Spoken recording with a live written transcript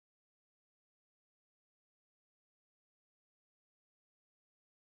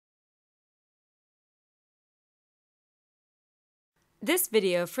This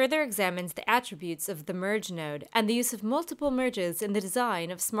video further examines the attributes of the merge node and the use of multiple merges in the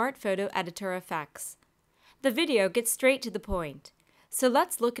design of smart photo editor effects. The video gets straight to the point, so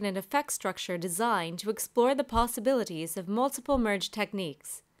let's look at an effect structure designed to explore the possibilities of multiple merge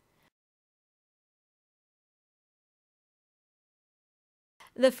techniques.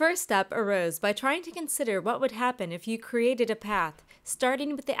 The first step arose by trying to consider what would happen if you created a path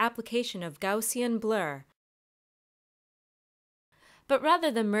starting with the application of Gaussian blur. But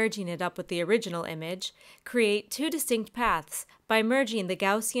rather than merging it up with the original image, create two distinct paths by merging the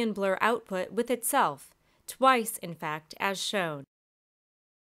Gaussian blur output with itself, twice in fact, as shown.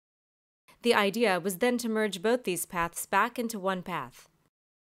 The idea was then to merge both these paths back into one path.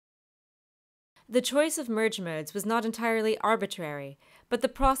 The choice of merge modes was not entirely arbitrary, but the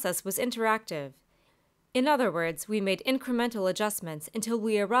process was interactive. In other words, we made incremental adjustments until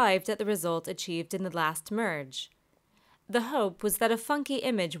we arrived at the result achieved in the last merge. The hope was that a funky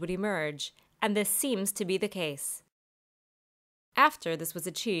image would emerge, and this seems to be the case. After this was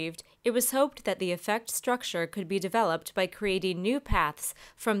achieved, it was hoped that the effect structure could be developed by creating new paths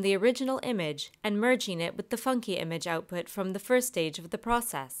from the original image and merging it with the funky image output from the first stage of the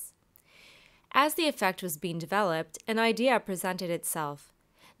process. As the effect was being developed, an idea presented itself.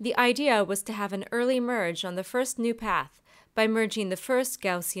 The idea was to have an early merge on the first new path by merging the first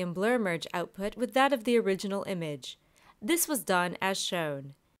Gaussian blur merge output with that of the original image. This was done as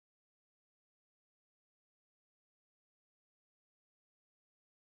shown.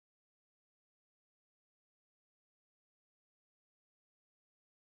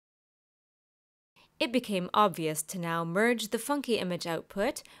 It became obvious to now merge the funky image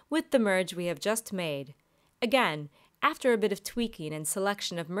output with the merge we have just made. Again, after a bit of tweaking and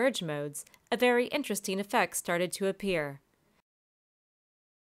selection of merge modes, a very interesting effect started to appear.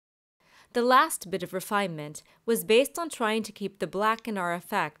 The last bit of refinement was based on trying to keep the black in our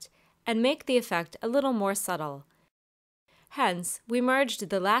effect and make the effect a little more subtle. Hence, we merged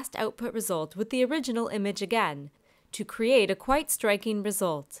the last output result with the original image again to create a quite striking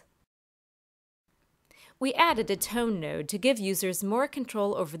result. We added a tone node to give users more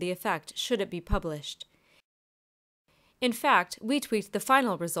control over the effect should it be published. In fact, we tweaked the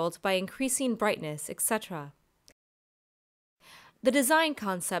final result by increasing brightness, etc. The design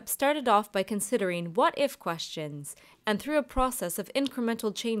concept started off by considering what-if questions, and through a process of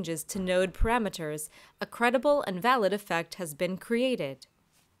incremental changes to node parameters, a credible and valid effect has been created.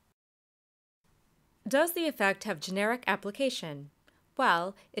 Does the effect have generic application?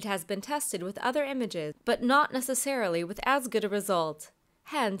 Well, it has been tested with other images, but not necessarily with as good a result.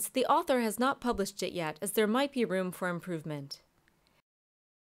 Hence, the author has not published it yet, as there might be room for improvement.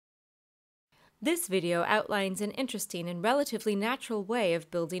 This video outlines an interesting and relatively natural way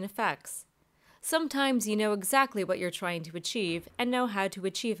of building effects. Sometimes you know exactly what you're trying to achieve and know how to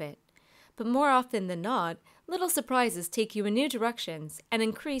achieve it. But more often than not, little surprises take you in new directions and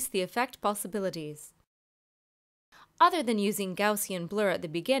increase the effect possibilities. Other than using Gaussian blur at the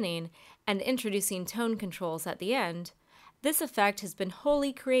beginning and introducing tone controls at the end, this effect has been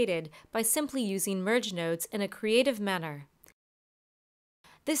wholly created by simply using merge nodes in a creative manner.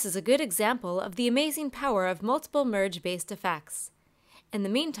 This is a good example of the amazing power of multiple merge-based effects. In the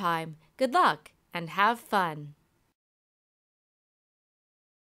meantime, good luck and have fun!